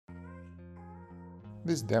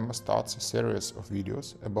This demo starts a series of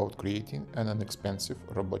videos about creating an inexpensive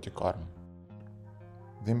robotic arm.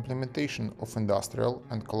 The implementation of industrial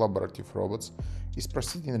and collaborative robots is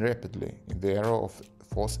proceeding rapidly in the era of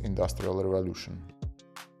fourth industrial revolution.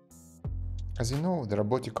 As you know, the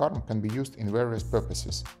robotic arm can be used in various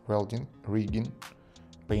purposes: welding, rigging,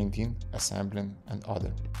 painting, assembling, and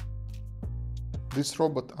other. This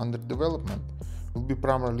robot under development will be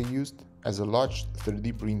primarily used as a large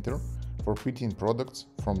 3D printer for printing products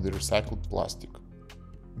from the recycled plastic.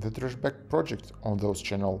 The TrashBack project, on whose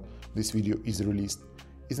channel this video is released,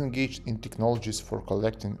 is engaged in technologies for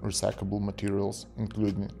collecting recyclable materials,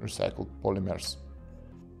 including recycled polymers.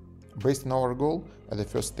 Based on our goal, at the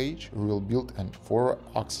first stage we will build an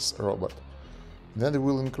 4-axis robot. Then we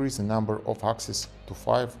will increase the number of axes to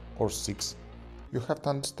 5 or 6. You have to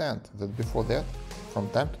understand that before that, from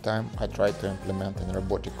time to time I tried to implement a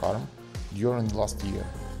robotic arm during the last year.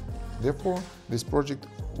 Therefore, this project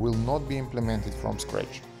will not be implemented from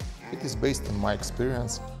scratch. It is based on my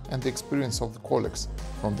experience and the experience of the colleagues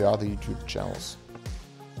from the other YouTube channels.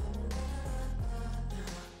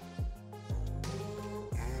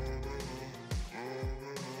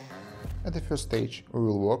 At the first stage, we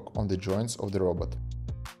will work on the joints of the robot.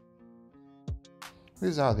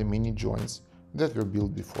 These are the mini joints that were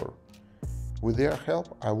built before. With their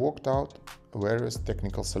help, I worked out various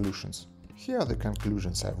technical solutions. Here are the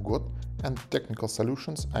conclusions I've got and the technical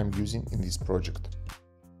solutions I'm using in this project.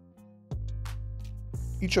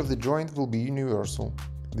 Each of the joints will be universal.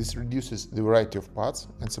 This reduces the variety of parts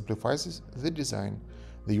and simplifies the design.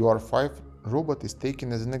 The UR5 robot is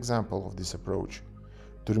taken as an example of this approach.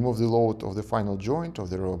 To remove the load of the final joint of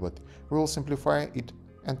the robot, we will simplify it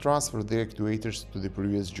and transfer the actuators to the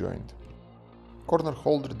previous joint. Corner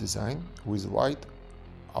holder design with wide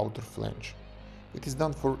outer flange. It is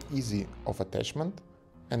done for ease of attachment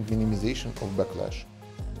and minimization of backlash.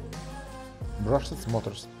 Brushless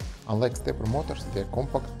motors. Unlike stepper motors, they are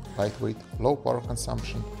compact, lightweight, low power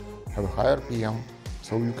consumption, have a higher RPM,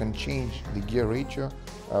 so you can change the gear ratio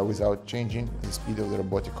without changing the speed of the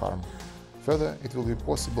robotic arm. Further, it will be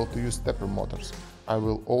possible to use stepper motors. I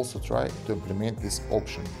will also try to implement this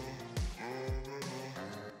option.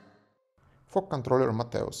 FOC controller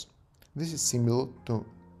Moteus. This is similar to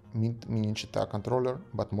Mini controller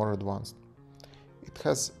but more advanced. It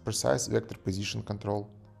has precise vector position control,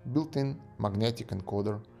 built-in magnetic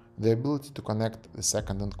encoder, the ability to connect the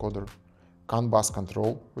second encoder, CAN bus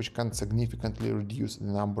control, which can significantly reduce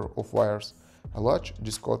the number of wires, a large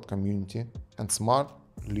Discord community, and smart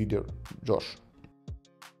leader Josh.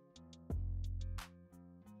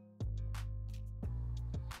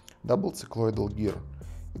 Double cycloidal gear.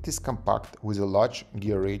 It is compact with a large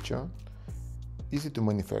gear ratio, easy to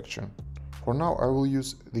manufacture. For now I will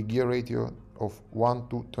use the gear ratio of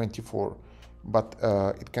 1:24, but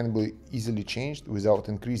it can be easily changed without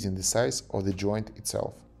increasing the size of the joint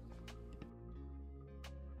itself.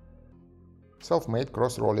 Self-made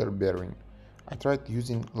cross-roller bearing. I tried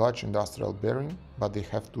using large industrial bearing, but they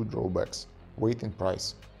have two drawbacks: weight and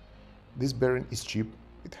price. This bearing is cheap,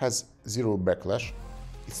 it has zero backlash,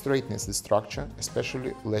 it straightens the structure,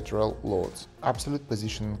 especially lateral loads. Absolute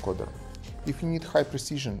position encoder. If you need high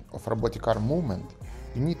precision of robotic arm movement,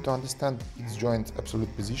 you need to understand its joint's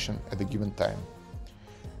absolute position at a given time.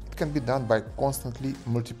 It can be done by constantly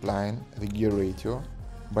multiplying the gear ratio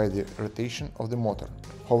by the rotation of the motor.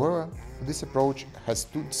 However, this approach has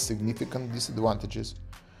two significant disadvantages.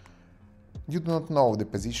 You do not know the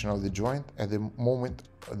position of the joint at the moment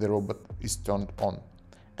the robot is turned on,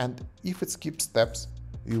 and if it skips steps,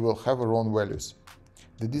 you will have wrong values.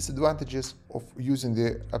 The disadvantages of using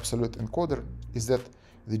the absolute encoder is that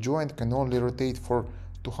the joint can only rotate for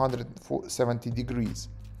 270 degrees.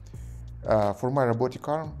 For my robotic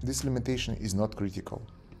arm, this limitation is not critical.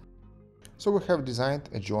 So we have designed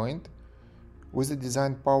a joint with a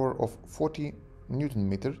design power of 40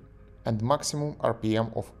 Nm and maximum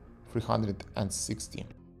RPM of 360.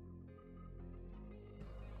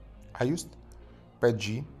 I used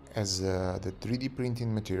PETG as the 3D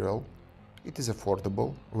printing material. It is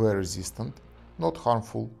affordable, wear resistant, not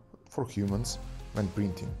harmful for humans when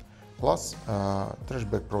printing. Plus,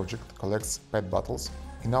 TrashBack project collects PET bottles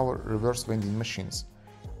in our reverse vending machines,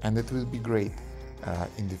 and it will be great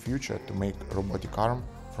in the future to make a robotic arm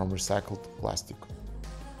from recycled plastic.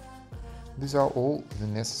 These are all the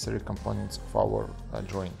necessary components of our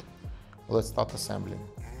joint. Let's start assembling.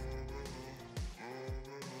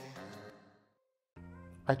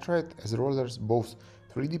 I tried as rollers both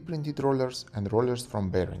 3D printed rollers and rollers from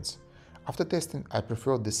bearings. After testing, I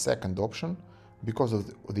preferred the second option because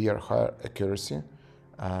of their higher accuracy,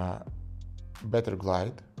 better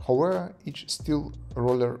glide, However, each steel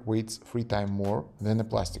roller weighs 3 times more than a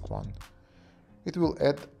plastic one. It will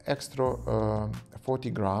add extra 40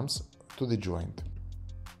 grams to the joint.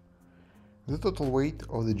 The total weight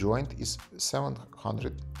of the joint is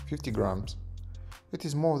 750 grams. It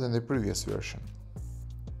is more than the previous version.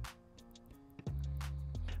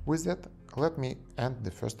 With that, let me end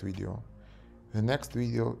the first video. The next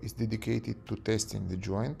video is dedicated to testing the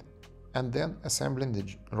joint and then assembling the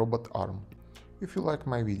robot arm. If you like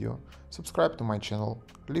my video, subscribe to my channel,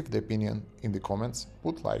 leave the opinion in the comments,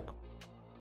 put like.